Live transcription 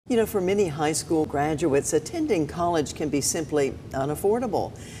You know, for many high school graduates, attending college can be simply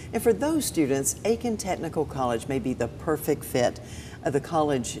unaffordable. And for those students, Aiken Technical College may be the perfect fit. The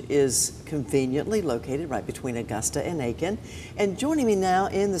college is conveniently located right between Augusta and Aiken. And joining me now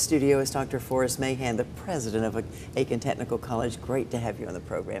in the studio is Dr. Forrest Mahan, the president of Aiken Technical College. Great to have you on the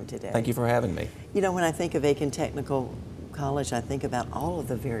program today. Thank you for having me. You know, when I think of Aiken Technical College, I think about all of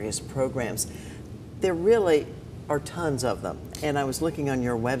the various programs. There really are tons of them. And I was looking on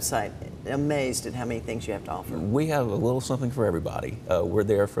your website, amazed at how many things you have to offer. We have a little something for everybody. We're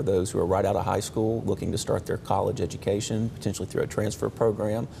there for those who are right out of high school looking to start their college education, potentially through a transfer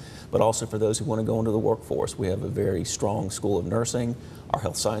program, but also for those who want to go into the workforce. We have a very strong School of Nursing. Our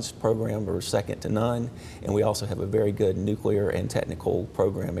health science program are second to none, and we also have a very good nuclear and technical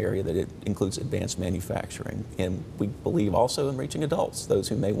program area that it includes advanced manufacturing. And we believe also in reaching adults, those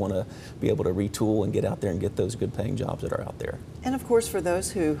who may want to be able to retool and get out there and get those good paying jobs that are out there. And of course, for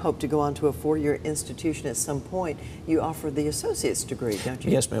those who hope to go on to a four-year institution at some point, you offer the associate's degree, don't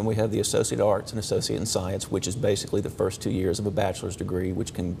you? Yes, ma'am. We have the Associate of Arts and Associate in Science, which is basically the first 2 years of a bachelor's degree,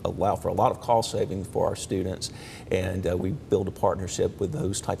 which can allow for a lot of cost savings for our students. And we build a partnership with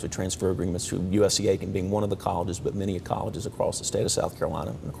those types of transfer agreements through USC Aiken being one of the colleges, but many colleges across the state of South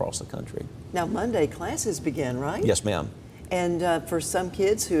Carolina and across the country. Now, Monday classes begin, right? Yes, ma'am. And for some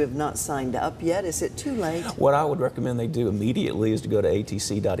kids who have not signed up yet, is it too late? What I would recommend they do immediately is to go to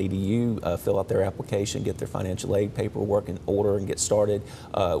atc.edu, fill out their application, get their financial aid paperwork in order and get started.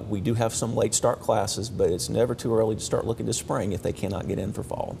 We do have some late start classes, but it's never too early to start looking to spring if they cannot get in for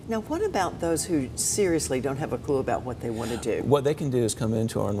fall. Now, what about those who seriously don't have a clue about what they want to do? What they can do is come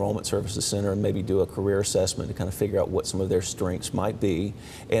into our Enrollment Services Center and maybe do a career assessment to kind of figure out what some of their strengths might be.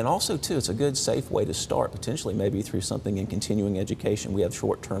 And also, too, it's a good, safe way to start, potentially maybe through something in continuing education. We have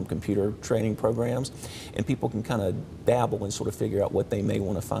short-term computer training programs, and people can kind of dabble and sort of figure out what they may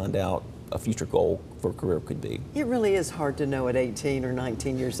want to find out a future goal for a career could be. It really is hard to know at 18 or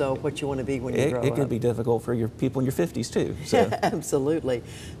 19 years old what you want to be when you grow up. It can be difficult for your people in your 50s too. So. Absolutely.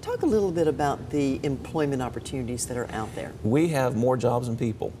 Talk a little bit about the employment opportunities that are out there. We have more jobs than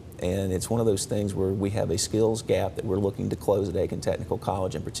people. And it's one of those things where we have a skills gap that we're looking to close at Aiken Technical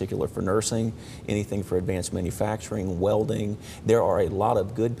College, in particular for nursing, anything for advanced manufacturing, welding. There are a lot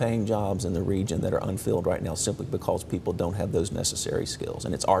of good paying jobs in the region that are unfilled right now simply because people don't have those necessary skills.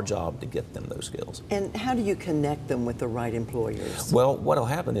 And it's our job to get them those skills. And how do you connect them with the right employers? Well, what will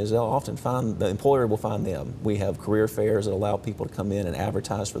happen is they'll often find, the employer will find them. We have career fairs that allow people to come in and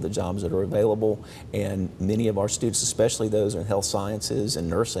advertise for the jobs that are available. And many of our students, especially those in health sciences and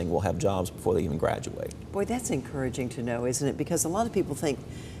nursing, will have jobs before they even graduate. Boy, that's encouraging to know, isn't it? Because a lot of people think,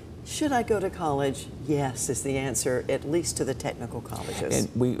 should I go to college? Yes is the answer, at least to the technical colleges.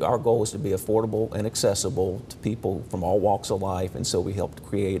 And our goal is to be affordable and accessible to people from all walks of life, and so we helped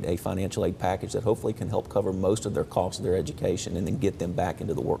create a financial aid package that hopefully can help cover most of their costs of their education and then get them back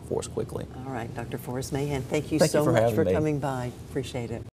into the workforce quickly. All right, Dr. Forrest Mahan, thank you so much for me. coming by. Appreciate it.